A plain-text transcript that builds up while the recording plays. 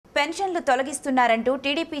పెన్షన్లు తొలగిస్తున్నారంటూ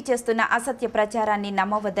టీడీపీ చేస్తున్న అసత్య ప్రచారాన్ని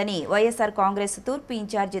నమ్మవద్దని వైఎస్ఆర్ కాంగ్రెస్ తూర్పు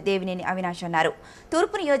ఇన్ఛార్జ్ దేవినేని అవినాష్ అన్నారు.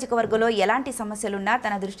 తూర్పు నియోజకవర్గంలో ఎలాంటి సమస్యలున్నా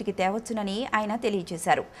తన దృష్టికి తేవచ్చునని ఆయన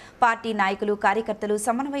తెలియజేశారు. పార్టీ నాయకులు కార్యకర్తలు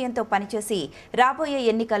సమన్వయంతో పనిచేసి రాబోయే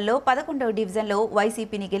ఎన్నికల్లో 11వ డివిజన్లో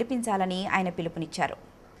వైసీపీని గెలిపించాలని ఆయన పిలుపునిచ్చారు.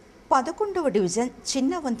 11వ డివిజన్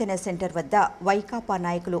చిన్న వంతెన సెంటర్ వద్ద వైకాపా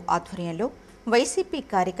నాయకులు ఆధ్వర్యంలో వైసీపీ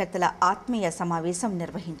కార్యకర్తల ఆత్మీయ సమావేశం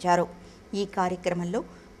నిర్వహించారు. ఈ కార్యక్రమంలో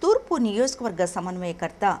తూర్పు నియోజకవర్గ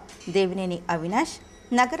సమన్వయకర్త దేవినేని అవినాష్,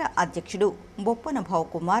 నగర అధ్యక్షుడు బొప్పన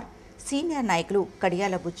భావకుమార్, సీనియర్ నాయకులు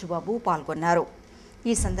కడియాల బుచ్చుబాబు పాల్గొన్నారు.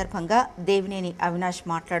 ఈ సందర్భంగా దేవినేని అవినాష్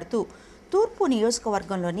మాట్లాడుతూ తూర్పు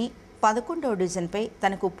నియోజకవర్గంలోని 11వ డివిజన్పై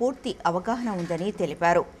తనకు పూర్తి అవగాహన ఉందని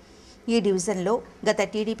తెలిపారు. ఈ డివిజన్లో గత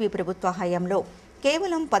టీడీపీ ప్రభుత్వ హయాంలో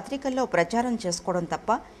కేవలం పత్రికల్లో ప్రచారం చేసుకోవడం తప్ప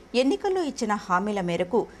ఎన్నికల్లో ఇచ్చిన హామీల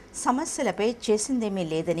మేరకు సమస్యలపై చేసిందేమీ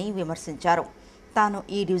లేదని విమర్శించారు. తాను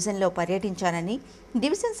ఈ డివిజన్లో పర్యటించానని,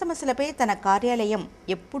 డివిజన్ సమస్యలపై తన కార్యాలయం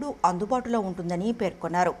ఎప్పుడూ అందుబాటులో ఉంటుందని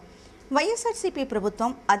పేర్కొన్నారు. వైఎస్ఆర్సీపీ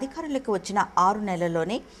ప్రభుత్వం అధికారంలోకి వచ్చిన 6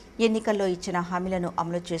 నెలల్లోనే ఎన్నికల్లో ఇచ్చిన హామీలను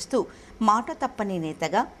అమలు చేస్తూ మాట తప్పని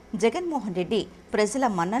నేతగా జగన్మోహన్ రెడ్డి ప్రజల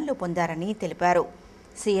మన్ననలు పొందారని తెలిపారు.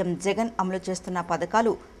 సీఎం జగన్ అమలు చేస్తున్న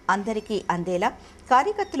పథకాలు అందరికీ అందేలా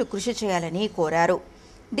కార్యకర్తలు కృషి చేయాలని కోరారు.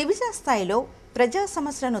 డివిజన్ స్థాయిలో ప్రజా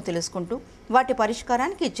సమస్యలను తెలుసుకుంటూ వాటి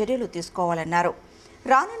పరిష్కారానికి చర్యలు తీసుకోవాలన్నారు.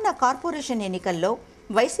 రానున్న కార్పొరేషన్ ఎన్నికల్లో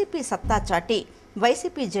వైసీపీ సత్తా చాటి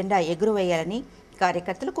వైసీపీ జెండా ఎగురవేయాలని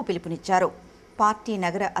కార్యకర్తలకు పిలుపునిచ్చారు. పార్టీ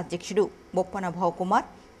నగర అధ్యక్షుడు బొప్పన భావకుమార్,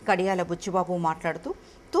 కడియాల బుచ్చుబాబు మాట్లాడుతూ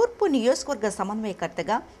తూర్పు నియోజకవర్గ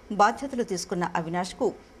సమన్వయకర్తగా బాధ్యతలు తీసుకున్న అవినాష్కు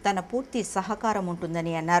తన పూర్తి సహకారం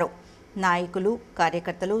ఉంటుందని అన్నారు. నాయకులు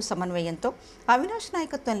కార్యకర్తలు సమన్వయంతో అవినాష్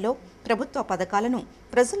నాయకత్వంలో ప్రభుత్వ పథకాలను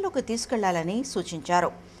ప్రజల్లోకి తీసుకెళ్లాలని సూచించారు.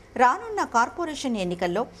 రానున్న కార్పొరేషన్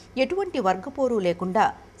ఎన్నికల్లో ఎటువంటి వర్గపోరు లేకుండా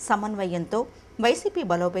సమన్వయంతో వైసీపీ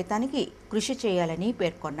బలోపేతానికి కృషి చేయాలని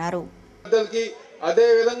పేర్కొన్నారు.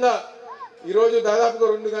 అదేవిధంగా ఈరోజు దాదాపుగా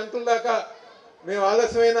 2 గంటల దాకా మేము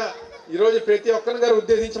ఆలస్యమైన ఈరోజు ప్రతి ఒక్కరి గారు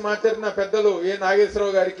ఉద్దేశించి మాట్లాడిన పెద్దలు ఏ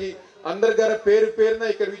నాగేశ్వరరావు గారికి, అందరి గారు పేరు పేరున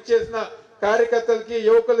ఇక్కడ విచ్చేసిన కార్యకర్తలకి,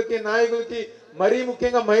 యువకులకి, నాయకులకి, మరీ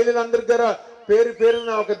ముఖ్యంగా మహిళలందరి ద్వారా పేరు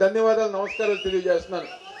పేరున ఒక ధన్యవాదాలు, నమస్కారాలు తెలియజేస్తున్నాను.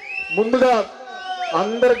 ముందుగా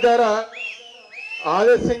అందరి ద్వారా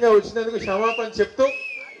ఆలస్యంగా వచ్చినందుకు క్షమాపణ చెప్తూ,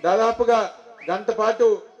 దాదాపుగా గంట పాటు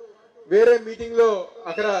వేరే మీటింగ్ లో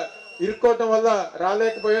అక్కడ ఇరుక్కోవటం వల్ల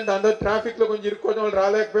రాలేకపోయాం. అందరూ ట్రాఫిక్ లో కొంచెం ఇరుక్కోవడం వల్ల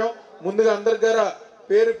రాలేకపోయాం. ముందుగా అందరి ద్వారా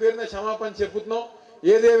పేరు పేరున క్షమాపణ చెప్పుతున్నాం.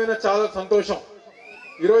 ఏదేమైనా చాలా సంతోషం.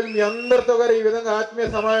 ఈరోజు మీ అందరితో గారు ఈ విధంగా ఆత్మీయ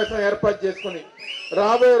సమావేశం ఏర్పాటు చేసుకుని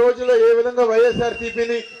రాబోయే రోజుల్లో ఏ విధంగా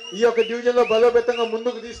వైఎస్ఆర్సీపీని ఈ యొక్క డివిజన్లో బలోపేతంగా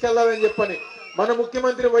ముందుకు తీసుకెళ్లాలని చెప్పని మన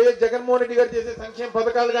ముఖ్యమంత్రి వైఎస్ జగన్మోహన్ రెడ్డి గారు చేసే సంక్షేమ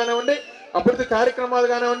పథకాలు కానివ్వండి, అభివృద్ధి కార్యక్రమాలు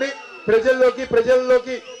కానివ్వండి,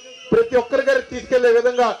 ప్రజల్లోకి ప్రతి ఒక్కరి గారికి తీసుకెళ్లే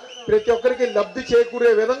విధంగా, ప్రతి ఒక్కరికి లబ్ధి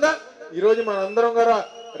చేకూరే విధంగా ఈరోజు మన అందరం గారు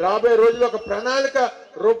రాబోయే రోజుల్లో ఒక ప్రణాళిక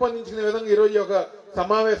రూపొందించిన విధంగా ఈరోజు ఒక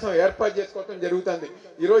సమావేశం ఏర్పాటు చేసుకోవడం జరుగుతుంది.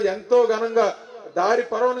 ఈరోజు ఎంతో ఘనంగా దారి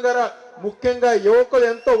పరవన్ గారు ముఖ్యంగా యువకులు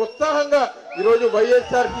ఎంతో ఉత్సాహంగా ఈరోజు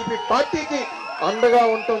వైఎస్ఆర్సీపీ పార్టీకి అండగా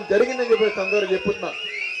ఉండటం జరిగిందని చెప్పేసి అందరూ చెప్తున్నా.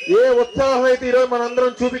 ఏ ఉత్సాహం అయితే ఈరోజు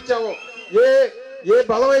మనందరం చూపించామో, ఏ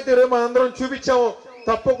బలం అయితే ఈరోజు మనందరం చూపించామో,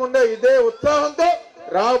 తప్పకుండా ఇదే ఉత్సాహంతో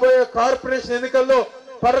రాబోయే కార్పొరేషన్ ఎన్నికల్లో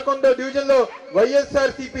 11వ డివిజన్ లో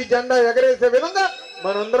వైఎస్ఆర్సీపీ జెండా ఎగరేసే విధంగా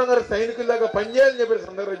మనందరం గారు సైనికుల్లాగా పనిచేయాలని చెప్పేసి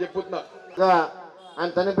అందరూ చెప్తున్నా.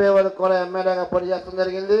 ఆయన చనిపోయే వరకు కూడా ఎమ్మెల్యేగా పోటీ చేస్తడం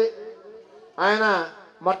జరిగింది. ఆయన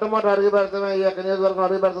మొట్టమొదటి అడుగు పెడతామే ఈ యొక్క నియోజకవర్గం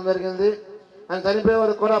అడుగు పెడతాం జరిగింది. ఆయన చనిపోయే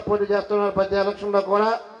వరకు కూడా పోటీ చేస్తున్నారు. ప్రతి ఎలక్షన్లో కూడా,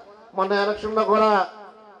 మొన్న ఎలక్షన్లో కూడా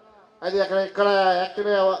అది ఇక్కడ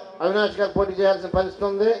యాక్చువల్లీ అవినాష్ గారు పోటీ చేయాల్సిన పరిస్థితి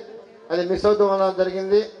ఉంది. అది మిస్ అవుతూ ఉండడం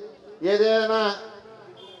జరిగింది. ఏదైనా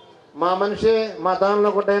మా మనిషి, మా దానిలో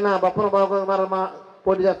కూడా అయినా బొప్పన బాబు మా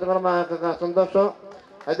పోటీ చేస్తున్నారు, మా యొక్క సంతోషం.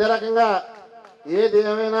 అదే రకంగా ఏది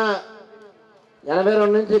ఏమైనా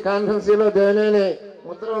 82 నుంచి కాన్స్టిట్యున్సీలో దేవినేని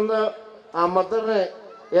ముద్ర ఉందో ఆ ముద్రని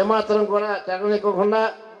ఏమాత్రం కూడా చెడనివ్వకుండా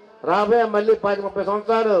రాబోయే మళ్ళీ 10-30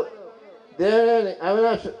 సంవత్సరాలు దేవినేని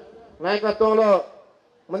అవినాష్ నాయకత్వంలో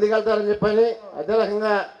ముందుకెళ్తారని చెప్పని, అదే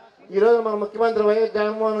రకంగా ఈరోజు మన ముఖ్యమంత్రి వైఎస్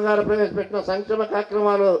జగన్మోహన్ గారు ప్రవేశపెట్టిన సంక్షేమ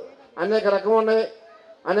కార్యక్రమాలు అనేక రకం ఉన్నాయి.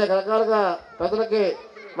 అనేక రకాలుగా ప్రజలకి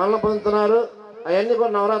మరణం పొందుతున్నారు. అవన్నీ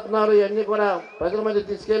కూడా నవరత్నాలు ఇవన్నీ కూడా ప్రజల మధ్య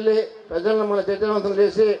తీసుకెళ్లి ప్రజలను మన చైతన్యవంతం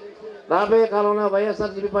చేసి రాబోయే కాలంలో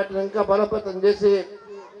వైఎస్ఆర్సీపీ పార్టీని ఇంకా బలోపేతం చేసి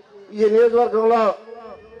ఈ నియోజకవర్గంలో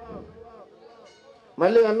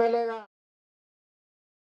మళ్ళీ ఎమ్మెల్యేగా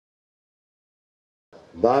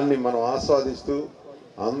దాన్ని మనం ఆస్వాదిస్తూ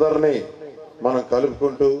అందరినీ మనం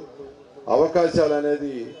కలుపుకుంటూ అవకాశాలు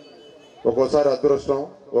అనేది ఒక్కోసారి అదృష్టం,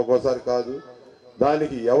 ఒక్కోసారి కాదు.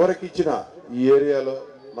 దానికి ఎవరికి ఇచ్చినా ఈ ఏరియాలో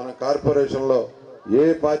మన కార్పొరేషన్లో ఏ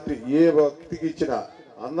పార్టీ ఏ వ్యక్తికి ఇచ్చినా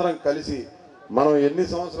అందరం కలిసి మనం ఎన్ని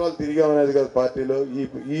సంవత్సరాలు తిరిగామనేది కదా పార్టీలో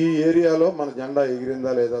ఈ ఏరియాలో మన జెండా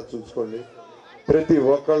ఎగిరిందా లేదా చూసుకోండి. ప్రతి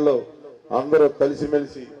ఒక్కళ్ళు అందరూ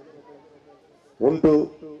కలిసిమెలిసి ఉంటూ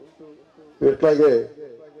ఇట్లాగే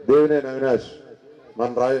దేవినేని అవినాష్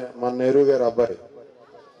మన నెహ్రూ గారి అబ్బాయి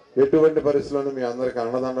ఎటువంటి పరిస్థితుల్లోనూ మీ అందరికి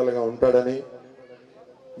అండదండలుగా ఉంటాడని,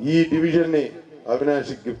 ఈ డివిజన్ని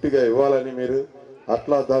అవినాష్ గిఫ్ట్గా ఇవ్వాలని మీరు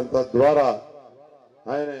అట్లా దాని తద్వారా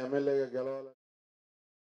ఆయన ఎమ్మెల్యేగా గెలవాలని.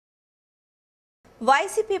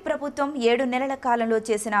 వైసీపీ ప్రభుత్వం 7 నెలల కాలంలో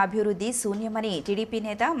చేసిన అభివృద్ధి శూన్యమని టీడీపీ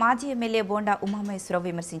నేత మాజీ ఎమ్మెల్యే బోండా ఉమామహేశ్వరరావు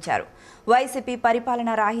విమర్శించారు. వైసీపీ పరిపాలన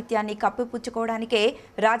రాహిత్యాన్ని కప్పిపుచ్చుకోవడానికే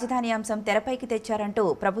రాజధాని అంశం తెరపైకి తెచ్చారంటూ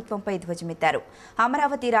ప్రభుత్వంపై ధ్వజమెత్తారు.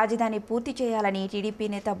 అమరావతి రాజధాని పూర్తి చేయాలని టీడీపీ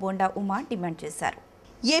నేత బోండా ఉమా డిమాండ్ చేశారు.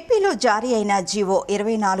 ఏపీలో జారీ అయిన GO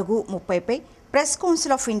 2430పై press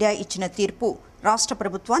council of India ఇచ్చిన తీర్పు రాష్ట్ర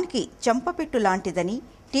ప్రభుత్వానికి చెంపపెట్టు లాంటిదని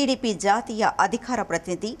టీడీపీ జాతీయ అధికార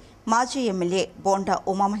ప్రతినిధి మాజీ ఎమ్మెల్యే బోండా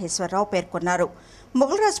ఉమామహేశ్వరరావు పేర్కొన్నారు.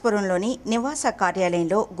 మొగల్రాజ్పురంలోని నివాస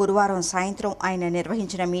కార్యాలయంలో గురువారం సాయంత్రం ఆయన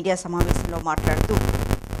నిర్వహించిన మీడియా సమావేశంలో మాట్లాడుతూ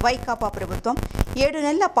వైకాపా ప్రభుత్వం 7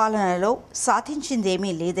 నెలల పాలనలో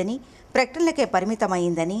సాధించిందేమీ లేదని, ప్రకటనలకే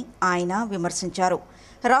పరిమితమైందని ఆయన విమర్శించారు.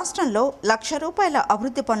 రాష్ట్రంలో ₹1,00,000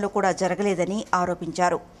 అభివృద్ధి పనులు కూడా జరగలేదని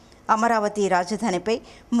ఆరోపించారు. అమరావతి రాజధానిపై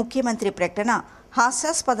ముఖ్యమంత్రి ప్రకటన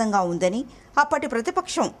హాస్యాస్పదంగా ఉందని, అప్పటి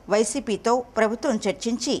ప్రతిపక్షం వైసీపీతో ప్రభుత్వం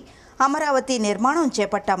చర్చించి అమరావతి నిర్మాణం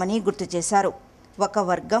చేపట్టామని గుర్తు చేశారు. ఒక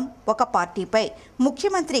వర్గం ఒక పార్టీపై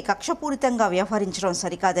ముఖ్యమంత్రి కక్షపూరితంగా వ్యవహరించడం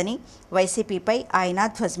సరికాదని వైసీపీపై ఆయన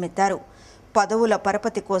ధ్వజమెత్తారు. పదవుల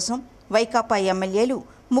పరపతి కోసం వైకాపా ఎమ్మెల్యేలు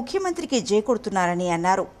ముఖ్యమంత్రికి జేకొడుతున్నారని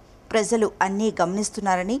అన్నారు. ప్రజలు అన్నీ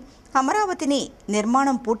గమనిస్తున్నారని, అమరావతిని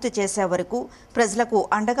నిర్మాణం పూర్తి చేసే వరకు ప్రజలకు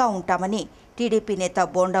అండగా ఉంటామని టీడీపీ నేత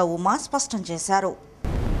బోండా ఉమా స్పష్టం చేశారు.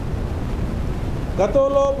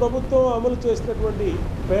 గతంలో ప్రభుత్వం అమలు చేసినటువంటి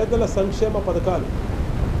పేదల సంక్షేమ పథకాలు,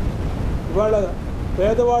 ఇవాళ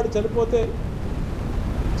పేదవాడు చనిపోతే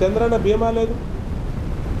చంద్రన్న బీమా లేదు,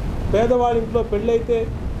 పేదవాడి ఇంట్లో పెళ్ళైతే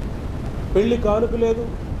పెళ్లి కానుక లేదు,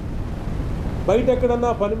 బయట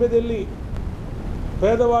ఎక్కడన్నా పని మీద వెళ్ళి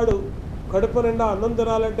పేదవాడు కడుపు నిండా అన్నం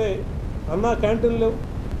తినాలంటే అన్నా క్యాంటీన్ లేవు,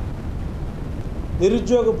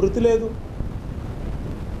 నిరుద్యోగ భృతి లేదు,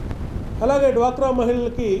 అలాగే డ్వాక్రా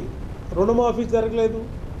మహిళలకి రుణమాఫీ జరగలేదు.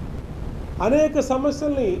 అనేక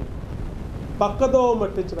సమస్యల్ని పక్కదోవ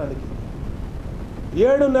మట్టించడానికి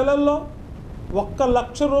 7 నెలల్లో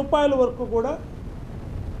 ₹1,00,000 వరకు కూడా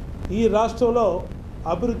ఈ రాష్ట్రంలో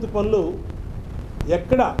అభివృద్ధి పనులు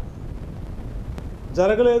ఎక్కడా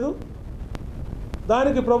జరగలేదు.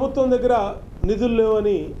 దానికి ప్రభుత్వం దగ్గర నిధులు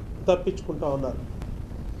లేవని తప్పించుకుంటా ఉన్నారు.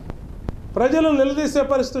 ప్రజలు నిలదీసే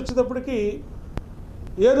పరిస్థితి వచ్చేటప్పటికి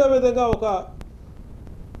ఏదో విధంగా ఒక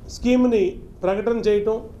స్కీమ్ని ప్రకటన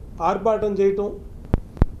చేయటం, ఆర్భాటం చేయటం,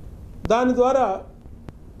 దాని ద్వారా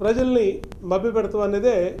ప్రజల్ని మభ్యపెడతాం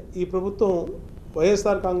అనేదే ఈ ప్రభుత్వం,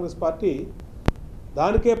 వైఎస్ఆర్ కాంగ్రెస్ పార్టీ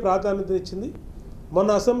దానికే ప్రాధాన్యత ఇచ్చింది.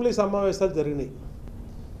 మొన్న అసెంబ్లీ సమావేశాలు జరిగినాయి.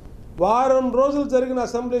 వారం రోజులు జరిగిన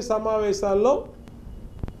అసెంబ్లీ సమావేశాల్లో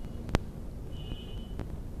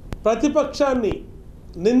ప్రతిపక్షాన్ని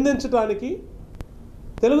నిందించడానికి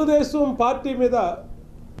తెలుగుదేశం పార్టీ మీద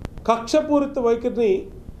కక్షపూరిత వైఖరిని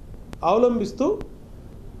అవలంబిస్తూ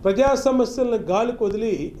ప్రజా సమస్యలను గాలికి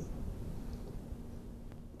వదిలి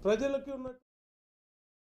ప్రజలకి ఉన్న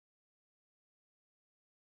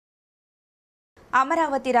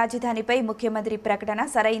అమరావతి రాజధానిపై ముఖ్యమంత్రి ప్రకటన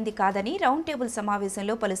సరైంది కాదని రౌండ్ టేబుల్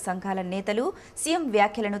సమావేశంలో పలు సంఘాల నేతలు సీఎం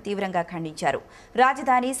వ్యాఖ్యలను తీవ్రంగా ఖండించారు.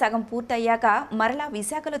 రాజధాని సగం పూర్తయ్యాక మరలా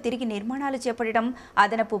విశాఖలో తిరిగి నిర్మాణాలు చేపట్టడం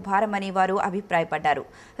అదనపు భారమని వారు అభిప్రాయపడ్డారు.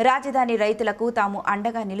 రాజధాని రైతులకు తాము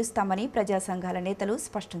అండగా నిలుస్తామని ప్రజా సంఘాల నేతలు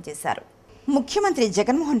స్పష్టం చేశారు. ముఖ్యమంత్రి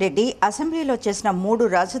జగన్మోహన్ రెడ్డి అసెంబ్లీలో చేసిన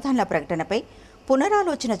 3 రాజధానుల ప్రకటనపై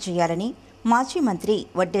పునరాలోచన చేయాలని మాజీ మంత్రి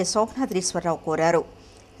వడ్డే సోమనాథ్రీశ్వరరావు కోరారు.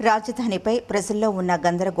 రాజధానిపై ప్రజల్లో ఉన్న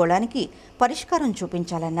గందరగోళానికి పరిష్కారం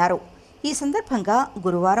చూపించాలన్నారు. ఈ సందర్భంగా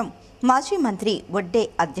గురువారం మాజీ మంత్రి వడ్డే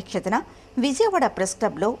అధ్యక్షతన విజయవాడ ప్రెస్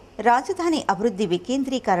క్లబ్లో రాజధాని అభివృద్ధి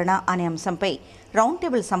వికేంద్రీకరణ అనే అంశంపై రౌండ్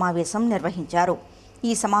టేబుల్ సమావేశం నిర్వహించారు.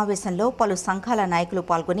 ఈ సమావేశంలో పలు సంఘాల నాయకులు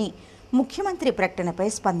పాల్గొని ముఖ్యమంత్రి ప్రకటనపై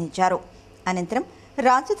స్పందించారు. అనంతరం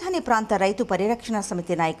రాజధాని ప్రాంత రైతు పరిరక్షణ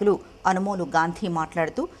సమితి నాయకులు అనుమోలు గాంధీ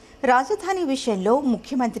మాట్లాడుతూ రాజధాని విషయంలో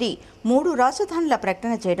ముఖ్యమంత్రి 3 రాజధానుల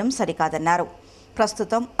ప్రకటన చేయడం సరికాదన్నారు.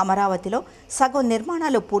 ప్రస్తుతం అమరావతిలో సగం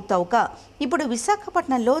నిర్మాణాలు పూర్తవుక ఇప్పుడు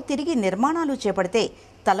విశాఖపట్నంలో తిరిగి నిర్మాణాలు చేపడితే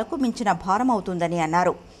తలకు మించిన భారం అవుతుందని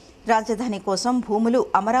అన్నారు. రాజధాని కోసం భూములు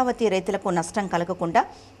అమరావతి రైతులకు నష్టం కలగకుండా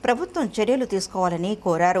ప్రభుత్వం చర్యలు తీసుకోవాలని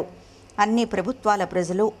కోరారు. అన్ని ప్రభుత్వాల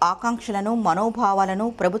ప్రజలు ఆకాంక్షలను మనోభావాలను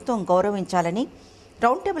ప్రభుత్వం గౌరవించాలని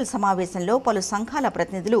రౌండ్ టేబుల్ సమావేశంలో పలు సంఘాల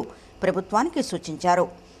ప్రతినిధులు ప్రభుత్వానికి సూచించారు.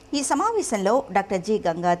 ఈ సమావేశంలో doctor G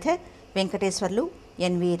Gangadhar, Venkateswarlu,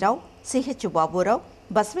 N V రావు, సిహెచ్ బాబురావు,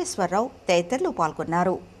 బసవేశ్వరరావు తదితరులు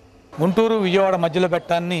పాల్గొన్నారు. గుంటూరు విజయవాడ మధ్యలో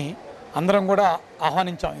పెట్టాన్ని అందరం కూడా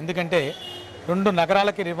ఆహ్వానించాం. ఎందుకంటే 2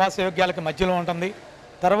 నగరాలకి నివాస యోగ్యాలకి మధ్యలో ఉంటుంది.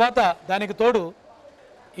 తర్వాత దానికి తోడు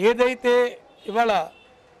ఏదైతే ఇవాళ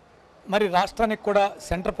మరి రాష్ట్రానికి కూడా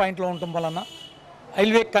సెంటర్ పాయింట్లో ఉండటం వలన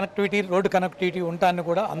రైల్వే కనెక్టివిటీ, రోడ్డు కనెక్టివిటీ ఉండటాన్ని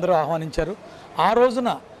కూడా అందరూ ఆహ్వానించారు. ఆ రోజున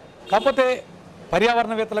కాకపోతే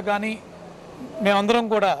పర్యావరణవేత్తలు కానీ మేమందరం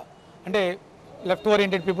కూడా అంటే లెఫ్ట్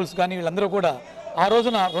ఓరియంటెడ్ పీపుల్స్ కానీ వీళ్ళందరూ కూడా ఆ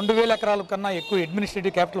రోజున 2000 ఎకరాల కన్నా ఎక్కువ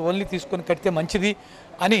అడ్మినిస్ట్రేటివ్ క్యాపిటల్ ఓన్లీ తీసుకొని కడితే మంచిది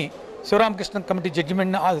అని శివరామకృష్ణ కమిటీ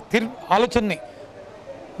జడ్జిమెంట్ ఆలోచనని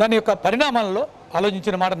దాని యొక్క పరిణామాలలో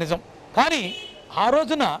ఆలోచించిన మాట నిజం. కానీ ఆ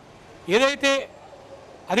రోజున ఏదైతే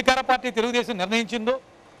అధికార పార్టీ తెలుగుదేశం నిర్ణయించిందో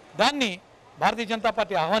దాన్ని భారతీయ జనతా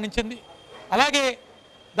పార్టీ ఆహ్వానించింది. అలాగే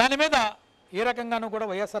దాని మీద ఏ రకంగానూ కూడా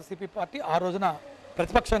వైఎస్ఆర్సీపీ పార్టీ ఆ రోజున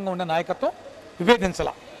ప్రతిపక్షంగా ఉన్న నాయకత్వం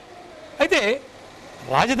విభేదించాల. అయితే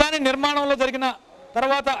రాజధాని నిర్మాణంలో జరిగిన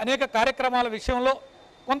తర్వాత అనేక కార్యక్రమాల విషయంలో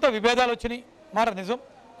కొంత విభేదాలు వచ్చినాయి మాట నిజం.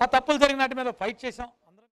 ఆ తప్పులు జరిగిన వాటి మీద ఫైట్ చేశాం.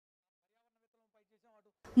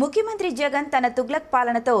 ముఖ్యమంత్రి జగన్ తన తుగ్లక్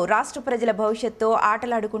పాలనతో రాష్ట్ర ప్రజల భవిష్యత్తుతో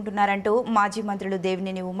ఆటలాడుకుంటున్నారంటూ మాజీ మంత్రులు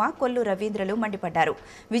దేవినేని ఉమా, కొల్లు రవీంద్రలు మండిపడ్డారు.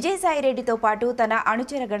 విజయసాయిరెడ్డితో పాటు తన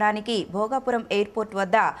అనుచర గణానికి భోగాపురం ఎయిర్పోర్ట్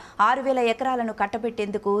వద్ద 6000 ఎకరాలను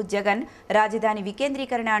కట్టబెట్టేందుకు జగన్ రాజధాని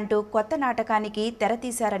వికేంద్రీకరణ అంటూ కొత్త నాటకానికి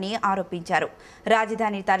తెరతీశారని ఆరోపించారు.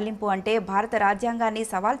 రాజధాని తరలింపు అంటే భారత రాజ్యాంగాన్ని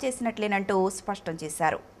సవాల్ చేసినట్లేనంటూ స్పష్టం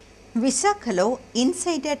చేశారు. విశాఖలో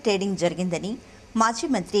ఇన్సైడర్ ట్రేడింగ్ జరిగిందని మాజీ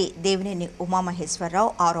మంత్రి దేవినేని ఉమామహేశ్వరరావు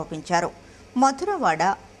ఆరోపించారు. మధురవాడ,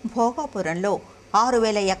 భోగాపురంలో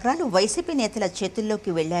 6000 ఎకరాలు వైసీపీ నేతల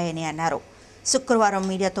చేతుల్లోకి వెళ్లాయని అన్నారు. శుక్రవారం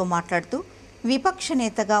మీడియాతో మాట్లాడుతూ విపక్ష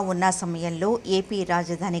నేతగా ఉన్న సమయంలో ఏపీ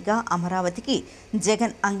రాజధానిగా అమరావతికి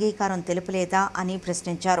జగన్ అంగీకారం తెలుపలేదా అని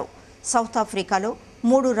ప్రశ్నించారు. సౌత్ ఆఫ్రికాలో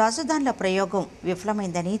 3 రాజధానుల ప్రయోగం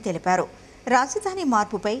విఫలమైందని తెలిపారు. రాజధాని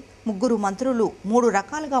మార్పుపై 3 మంత్రులు 3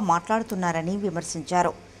 రకాలుగా మాట్లాడుతున్నారని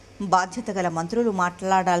విమర్శించారు. బాధ్యత గల మంత్రులు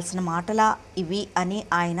మాట్లాడాల్సిన మాటలా ఇవి అని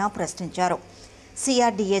ఆయన ప్రశ్నించారు.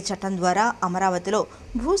 సిఆర్డీఏ చట్టం ద్వారా అమరావతిలో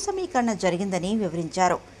భూ సమీకరణ జరిగిందని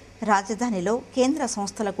వివరించారు. రాజధానిలో కేంద్ర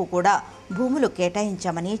సంస్థలకు కూడా భూములు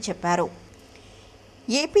కేటాయించామని చెప్పారు.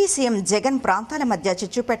 ఏపీ సీఎం జగన్ ప్రాంతాల మధ్య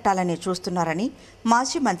చిచ్చు పెట్టాలని చూస్తున్నారని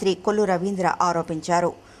మాజీ మంత్రి కొల్లు రవీంద్ర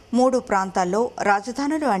ఆరోపించారు. 3 ప్రాంతాల్లో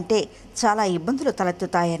రాజధానులు అంటే చాలా ఇబ్బందులు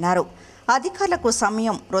తలెత్తుతాయన్నారు. అధికారులకు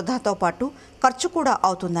సమయం వృధాతో పాటు ఖర్చు కూడా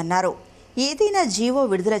అవుతుందన్నారు. ఏదైనా జీవో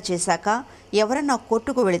విడుదల చేశాక ఎవరన్నా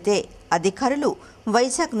కోర్టుకు వెళితే అధికారులు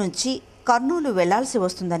వైజాగ్ నుంచి కర్నూలు వెళ్లాల్సి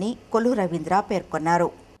వస్తుందని కొల్లు రవీంద్ర పేర్కొన్నారు.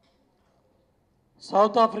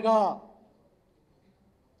 సౌత్ ఆఫ్రికా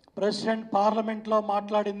ప్రెసిడెంట్ పార్లమెంట్లో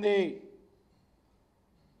మాట్లాడింది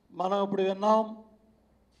మనం ఇప్పుడు విన్నాం.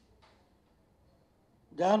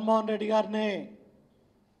 జగన్మోహన్ రెడ్డి గారిని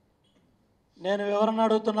నేను వివరణ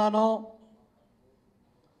అడుగుతున్నాను,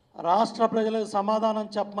 రాష్ట్ర ప్రజలకు సమాధానం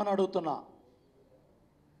చెప్పమని అడుగుతున్నా.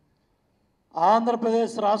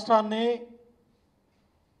 ఆంధ్రప్రదేశ్ రాష్ట్రాన్ని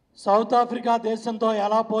సౌత్ ఆఫ్రికా దేశంతో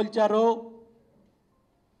ఎలా పోల్చారు,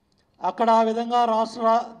 అక్కడ ఆ విధంగా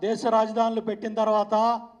దేశ రాజధానులు పెట్టిన తర్వాత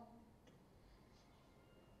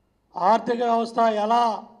ఆర్థిక వ్యవస్థ ఎలా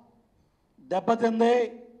దెబ్బతింది,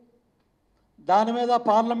 దాని మీద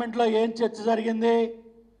పార్లమెంట్లో ఏం చర్చ జరిగింది,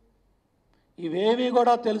 ఇవేమీ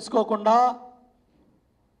కూడా తెలుసుకోకుండా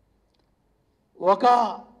ఒక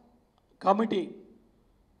కమిటీ,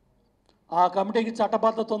 ఆ కమిటీకి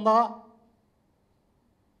చట్టబద్ధత ఉందా?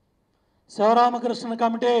 శివరామకృష్ణ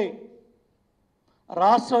కమిటీ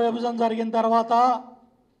రాష్ట్ర విభజన జరిగిన తర్వాత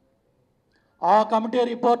ఆ కమిటీ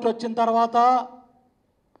రిపోర్ట్ వచ్చిన తర్వాత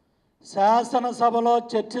శాసనసభలో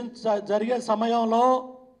జరిగే సమయంలో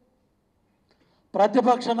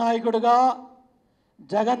ప్రతిపక్ష నాయకుడిగా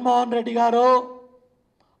జగన్మోహన్ రెడ్డి గారు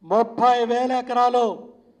 30,000 ఎకరాలు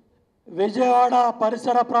విజయవాడ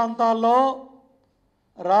పరిసర ప్రాంతాల్లో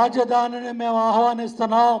రాజధానిని మేము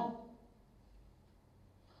ఆహ్వానిస్తున్నాం,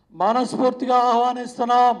 మనస్ఫూర్తిగా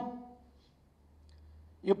ఆహ్వానిస్తున్నాం.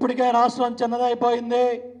 ఇప్పటికే రాష్ట్రం చిన్నదైపోయింది.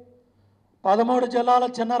 13 జిల్లాల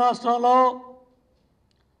చిన్న రాష్ట్రంలో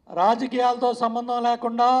రాజకీయాలతో సంబంధం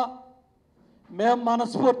లేకుండా మేము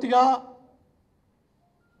మనస్ఫూర్తిగా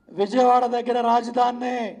విజయవాడ దగ్గర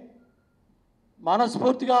రాజధానిని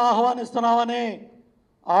మనస్ఫూర్తిగా ఆహ్వానిస్తున్నామని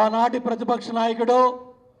ఆనాటి ప్రతిపక్ష నాయకుడు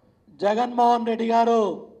జగన్మోహన్ రెడ్డి గారు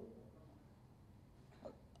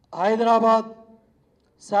హైదరాబాద్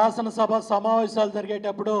శాసనసభ సమావేశాలు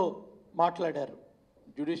జరిగేటప్పుడు మాట్లాడారు.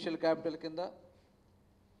 జ్యుడిషియల్ క్యాపిటల్ కింద,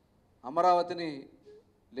 అమరావతిని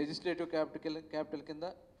లెజిస్లేటివ్ క్యాపిటల్ కింద,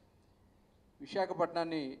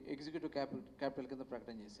 విశాఖపట్నాన్ని ఎగ్జిక్యూటివ్ క్యాపిటల్ కింద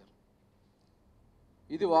ప్రకటన చేశారు.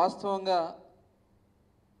 ఇది వాస్తవంగా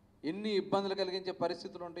ఎన్ని ఇబ్బందులు కలిగించే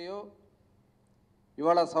పరిస్థితులు ఉంటాయో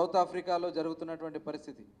ఇవాళ సౌత్ ఆఫ్రికాలో జరుగుతున్నటువంటి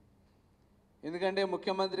పరిస్థితి. ఎందుకంటే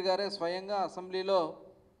ముఖ్యమంత్రి గారే స్వయంగా అసెంబ్లీలో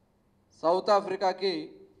సౌత్ ఆఫ్రికాకి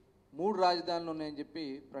 3 రాజధానులు ఉన్నాయని చెప్పి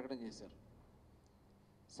ప్రకటన చేశారు.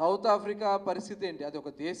 సౌత్ ఆఫ్రికా పరిస్థితి ఏంటి? అది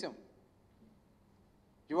ఒక దేశం.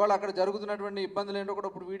 ఇవాళ అక్కడ జరుగుతున్నటువంటి ఇబ్బందులు ఏంటో కూడా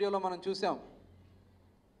ఇప్పుడు వీడియోలో మనం చూసాం.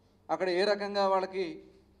 అక్కడ ఏ రకంగా వాళ్ళకి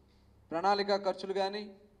ప్రణాళిక ఖర్చులు కానీ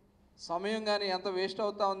సమయం కానీ ఎంత వేస్ట్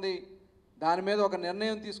అవుతూ ఉంది, దాని మీద ఒక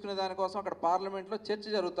నిర్ణయం తీసుకునే దానికోసం అక్కడ పార్లమెంట్లో చర్చ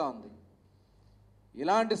జరుగుతూ ఉంది.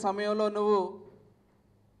 ఇలాంటి సమయంలో నువ్వు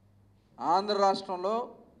ఆంధ్ర రాష్ట్రంలో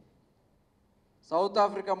సౌత్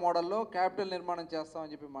ఆఫ్రికా మోడల్లో క్యాపిటల్ నిర్మాణం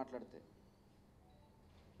చేస్తామని చెప్పి మాట్లాడితే,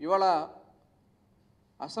 ఇవాళ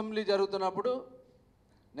అసెంబ్లీ జరుగుతున్నప్పుడు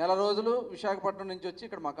నెల రోజులు విశాఖపట్నం నుంచి వచ్చి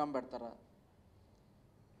ఇక్కడ మకాం పెడతారా?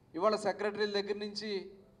 ఇవాళ సెక్రటరీల దగ్గర నుంచి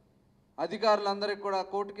అధికారులందరికీ కూడా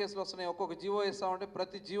కోర్టు కేసులు వస్తున్నాయి. ఒక్కొక్క జీవో ఇస్తామంటే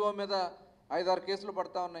ప్రతి జీవో మీద 5-6 కేసులు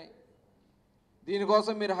పడతా ఉన్నాయి.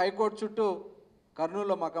 దీనికోసం మీరు హైకోర్టు చుట్టూ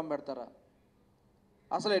కర్నూలులో మకాం పెడతారా?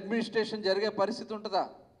 అసలు అడ్మినిస్ట్రేషన్ జరిగే పరిస్థితి ఉంటుందా?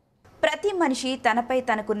 ప్రతి మనిషి తనపై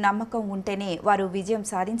తనకు నమ్మకం ఉంటేనే వారు విజయం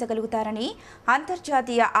సాధించగలుగుతారని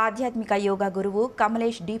అంతర్జాతీయ ఆధ్యాత్మిక యోగా గురువు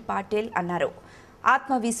కమలేష్ డి పాటిల్ అన్నారు.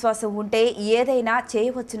 ఆత్మవిశ్వాసం ఉంటే ఏదైనా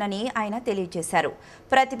చేయవచ్చునని ఆయన తెలియజేశారు.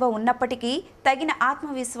 ప్రతిభ ఉన్నప్పటికీ తగిన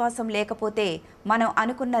ఆత్మవిశ్వాసం లేకపోతే మనం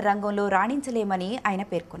అనుకున్న రంగంలో రాణించలేమని ఆయన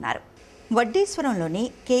పేర్కొన్నారు. వడ్డేశ్వరంలోని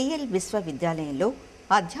కేఎల్ విశ్వవిద్యాలయంలో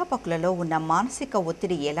అధ్యాపకులలో ఉన్న మానసిక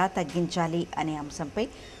ఒత్తిడి ఎలా తగ్గించాలి అనే అంశంపై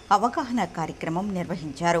అవగాహన కార్యక్రమం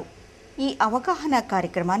నిర్వహించారు. ఈ అవగాహన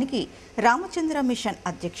కార్యక్రమానికి రామచంద్ర మిషన్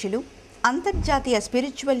అధ్యక్షులు, అంతర్జాతీయ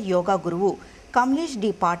స్పిరిచువల్ యోగా గురువు కమలేష్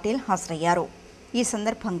డి పాటిల్ హాజరయ్యారు. ఈ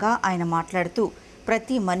సందర్భంగా ఆయన మాట్లాడుతూ,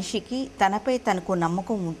 ప్రతి మనిషికి తనపై తనకు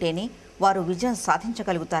నమ్మకం ఉంటేనే వారు విజయం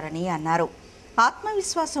సాధించగలుగుతారని అన్నారు.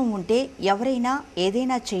 ఆత్మవిశ్వాసం ఉంటే ఎవరైనా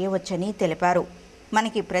ఏదైనా చేయవచ్చని తెలిపారు.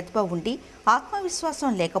 మనకి ప్రతిభ ఉండి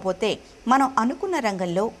ఆత్మవిశ్వాసం లేకపోతే మనం అనుకున్న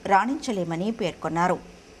రంగంలో రాణించలేమని పేర్కొన్నారు.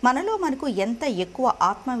 మనలో మనకు ఎంత ఎక్కువ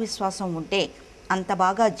ఆత్మవిశ్వాసం ఉంటే అంత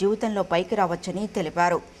బాగా జీవితంలో పైకి రావచ్చని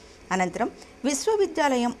తెలిపారు. అనంతరం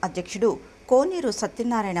విశ్వవిద్యాలయం అధ్యక్షుడు కోనేరు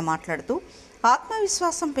సత్యనారాయణ మాట్లాడుతూ,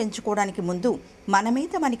 ఆత్మవిశ్వాసం పెంచుకోవడానికి ముందు మన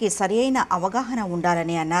మీద మనకి సరియైన అవగాహన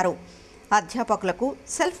ఉండాలని అన్నారు. అధ్యాపకులకు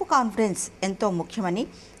సెల్ఫ్ కాన్ఫిడెన్స్ ఎంతో ముఖ్యమని,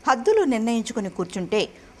 హద్దులు నిర్ణయించుకుని కూర్చుంటే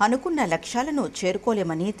అనుకున్న లక్ష్యాలను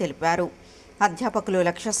చేరుకోలేమని తెలిపారు. అధ్యాపకులు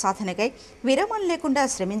లక్ష్య సాధనకై విరామం లేకుండా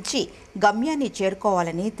శ్రమించి గమ్యాన్ని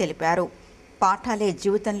చేరుకోవాలని తెలిపారు. పాఠాలే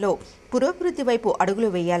జీవితంలో పురోభివృద్ధి వైపు అడుగులు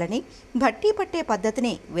వేయాలని, భట్టి పట్టే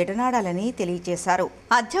పద్ధతిని విడనాడాలని తెలియజేశారు.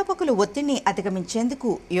 అధ్యాపకులు ఒత్తిడిని అధిగమించేందుకు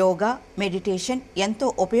యోగా, మెడిటేషన్ ఎంతో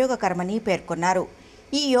ఉపయోగకరమని పేర్కొన్నారు.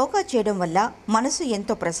 ఈ యోగా చేయడం వల్ల మనసు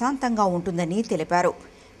ఎంతో ప్రశాంతంగా ఉంటుందని తెలిపారు.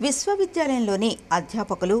 విశ్వవిద్యాలయంలోని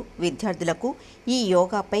అధ్యాపకులు, విద్యార్థులకు ఈ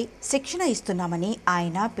యోగాపై శిక్షణ ఇస్తున్నామని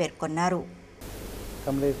ఆయన పేర్కొన్నారు.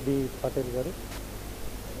 కమలేష్ డి పాటిల్ గారు,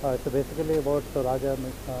 it's basically about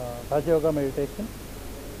rajayoga meditation.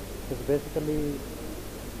 It's basically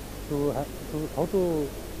to how to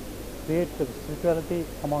create spirituality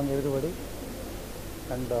among everybody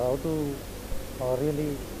and how to really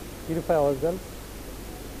purify our self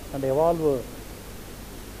and evolve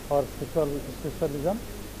our spiritualism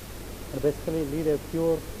and basically lead a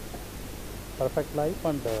pure, perfect life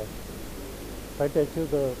and try to achieve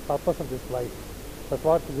the purpose of this life. That's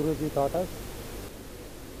what Guruji taught us.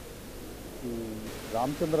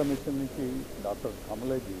 Ramachandra machine నుంచి doctor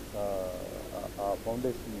కమలేజీ ఆ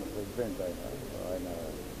foundation president ఆయన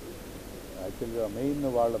యాక్చువల్గా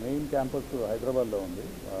వాళ్ళ main campus హైదరాబాద్లో ఉంది,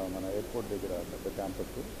 మన airport దగ్గర పెద్ద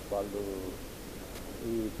క్యాంపస్. వాళ్ళు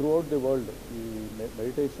ఈ త్రూఅవుట్ ది వరల్డ్ ఈ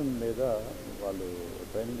మెడిటేషన్ మీద వాళ్ళు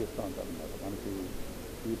ట్రైనింగ్ ఇస్తూ ఉంటారు అన్నమాట. మనకి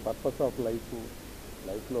ఈ పర్పస్ ఆఫ్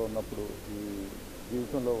లైఫ్లో ఉన్నప్పుడు ఈ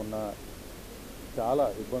జీవితంలో ఉన్న చాలా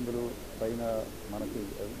ఇబ్బందులు పైన మనకి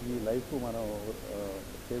ఈ లైఫ్ మనం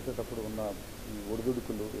చేసేటప్పుడు ఉన్న ఈ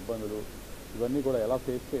ఒడిదుడుకులు, ఇబ్బందులు ఇవన్నీ కూడా ఎలా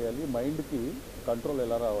ఫేస్ చేయాలి, మైండ్కి కంట్రోల్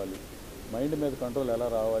ఎలా రావాలి, మైండ్ మీద కంట్రోల్ ఎలా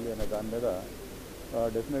రావాలి అనే దాని మీద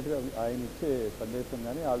డెఫినెట్గా ఆయన ఇచ్చే సందేశం.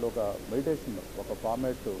 కానీ వాళ్ళు ఒక మెడిటేషన్, ఒక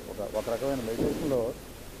ఫార్మాట్, ఒక రకమైన మెడిటేషన్లో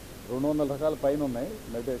 200 రకాల పైన ఉన్నాయి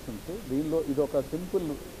మెడిటేషన్స్. దీనిలో ఇది ఒక సింపుల్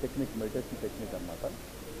టెక్నిక్, మెడిటేషన్ టెక్నిక్ అన్నమాట.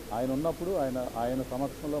 ఆయన ఉన్నప్పుడు ఆయన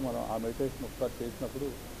సమక్షంలో మనం ఆ మెడిటేషన్ ఒకసారి చేసినప్పుడు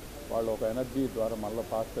వాళ్ళు ఒక ఎనర్జీ ద్వారా మనలో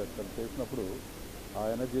పాస్ చేసినప్పుడు ఆ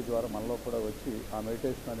ఎనర్జీ ద్వారా మనలో కూడా వచ్చి ఆ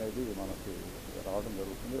మెడిటేషన్ అనేది మనకి రావడం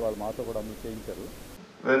జరుగుతుంది. వాళ్ళు మాతో కూడా అమలు చేయించారు.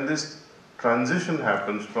 When this transition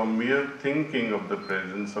happens from mere thinking of the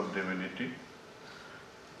presence of divinity.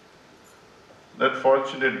 That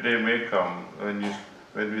fortunate day may come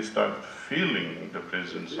when we start feeling the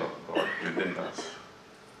presence of God within us.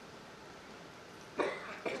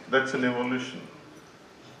 That's an evolution.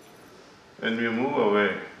 When we move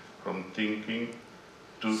away from thinking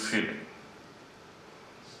to feeling.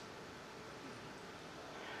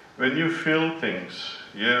 When you feel things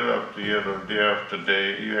year after year or day after day,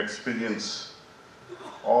 you experience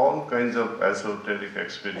all kinds of esoteric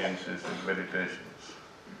experiences and meditations,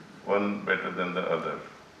 one better than the other.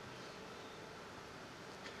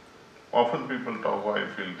 Often people talk, oh, I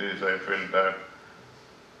feel this, I feel that,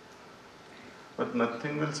 but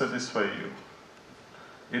nothing will satisfy you.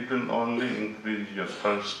 It will only increase your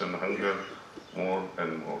thirst and hunger more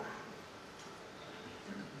and more.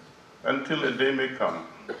 Until a day may come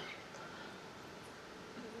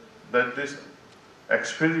that this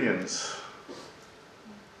experience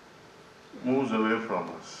moves away from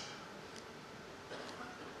us.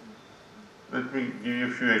 Let me give you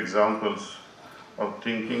a few examples of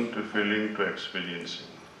thinking to feeling to experiencing.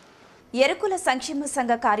 Yerukula సంక్షేమ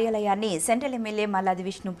సంఘ కార్యాలయాన్ని central MLA Malladi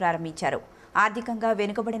Vishnu ప్రారంభించారు. ఆర్థికంగా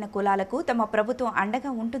వెనుకబడిన కులాలకు తమ ప్రభుత్వం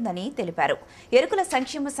అండగా ఉంటుందని తెలిపారు. ఎరుకుల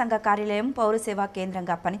సంక్షేమ సంఘ కార్యాలయం పౌర సేవా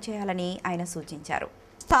కేంద్రంగా పనిచేయాలని ఆయన సూచించారు.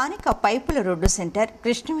 స్థానిక పైపుల రోడ్డు సెంటర్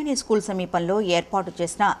కృష్ణవేణి స్కూల్ సమీపంలో ఏర్పాటు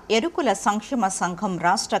చేసిన ఎరుకుల సంక్షేమ సంఘం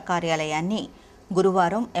రాష్ట్ర కార్యాలయాన్ని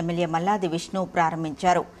గురువారం ఎమ్మెల్యే మల్లాది విష్ణు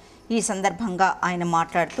ప్రారంభించారు. ఈ సందర్భంగా ఆయన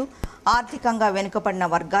మాట్లాడుతూ ఆర్థికంగా వెనుకబడిన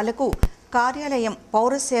వర్గాలకు కార్యాలయం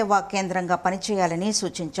పౌర సేవా కేంద్రంగా పనిచేయాలని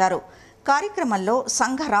సూచించారు. కార్యక్రమంలో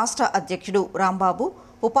సంఘ రాష్ట్ర అధ్యక్షుడు రాంబాబు,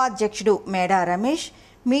 ఉపాధ్యక్షుడు మేడా రమేష్,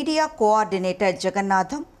 మీడియా కోఆర్డినేటర్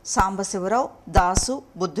జగన్నాథం, సాంబశివరావు, దాసు,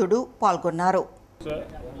 బుద్ధుడు పాల్గొన్నారు.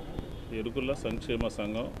 ఎరుకుల సంక్షేమ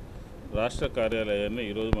సంఘం రాష్ట్ర కార్యాలయాన్ని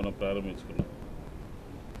ఈరోజు మనం ప్రారంభించుకున్నాం.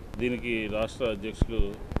 దీనికి రాష్ట్ర అధ్యక్షులు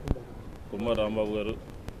కుమార్ రాంబాబు గారు,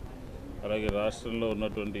 అలాగే రాష్ట్రంలో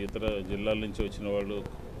ఉన్నటువంటి ఇతర జిల్లాల నుంచి వచ్చిన వాళ్ళు,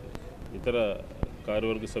 ఇతర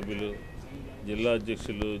కార్యవర్గ సభ్యులు, జిల్లా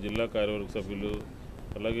అధ్యక్షులు, జిల్లా కార్యవర్గ సభ్యులు,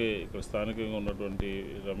 అలాగే ఇక్కడ స్థానికంగా ఉన్నటువంటి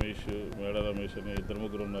రమేష్, మేడ రమేష్ అని ఇద్దరు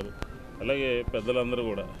ముగ్గురు ఉన్నారు. అలాగే పెద్దలందరూ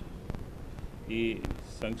కూడా ఈ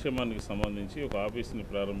సంక్షేమానికి సంబంధించి ఒక ఆఫీస్ని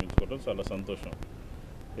ప్రారంభించుకోవడం చాలా సంతోషం.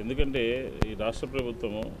 ఎందుకంటే ఈ రాష్ట్ర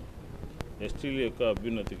ప్రభుత్వము ఎస్టీల యొక్క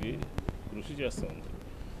అభ్యున్నతికి కృషి చేస్తుంది.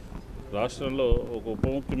 రాష్ట్రంలో ఒక ఉప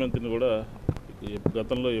ముఖ్యమంత్రిని కూడా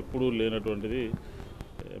గతంలో ఎప్పుడూ లేనటువంటిది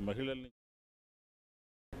మహిళల్ని.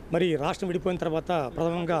 మరి రాష్ట్రం విడిపోయిన తర్వాత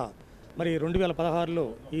ప్రథమంగా మరి 2016లో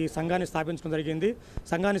ఈ సంఘాన్ని స్థాపించడం జరిగింది.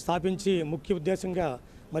 సంఘాన్ని స్థాపించి ముఖ్య ఉద్దేశంగా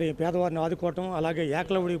మరి పేదవారిని ఆదుకోవటం, అలాగే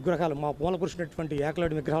ఏకలవుడి విగ్రహాలు, మా మూల పురుషునటువంటి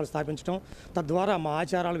ఏకలవుడి విగ్రహాలు స్థాపించడం, తద్వారా మా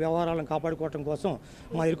ఆచారాలు వ్యవహారాలను కాపాడుకోవడం కోసం,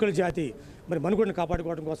 మా ఎరుకుల జాతి మరి మనుగడను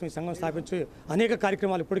కాపాడుకోవడం కోసం ఈ సంఘం స్థాపించి అనేక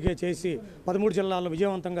కార్యక్రమాలు ఇప్పటికే చేసి 13 జిల్లాల్లో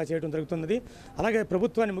విజయవంతంగా చేయడం జరుగుతున్నది. అలాగే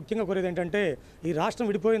ప్రభుత్వాన్ని ముఖ్యంగా కోరేది ఏంటంటే, ఈ రాష్ట్రం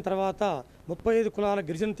విడిపోయిన తర్వాత 35 కులాల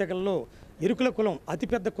గిరిజన తెగల్లో ఎరుకుల కులం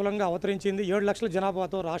అతిపెద్ద కులంగా అవతరించింది. 7 లక్షల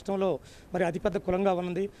జనాభాతో రాష్ట్రంలో మరి అతిపెద్ద కులంగా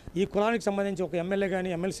ఉన్నది. ఈ కులానికి సంబంధించి ఒక ఎమ్మెల్యే కానీ,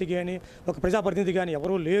 ఎమ్మెల్సీ కానీ, ఒక ప్రజాప్రతినిధి కానీ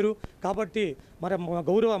ఎవరూ లేరు. కాబట్టి మరి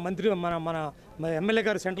గౌరవ మంత్రి మన ఎమ్మెల్యే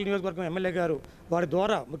గారు, సెంట్రల్ నియోజకవర్గం ఎమ్మెల్యే గారు, వారి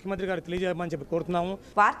ద్వారా ముఖ్యమంత్రి గారు తెలియజేయమని చెప్పి కోరుతున్నాము.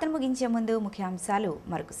 వార్తలు ముగించే ముందు ముఖ్యాంశాలు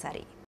మరొకసారి.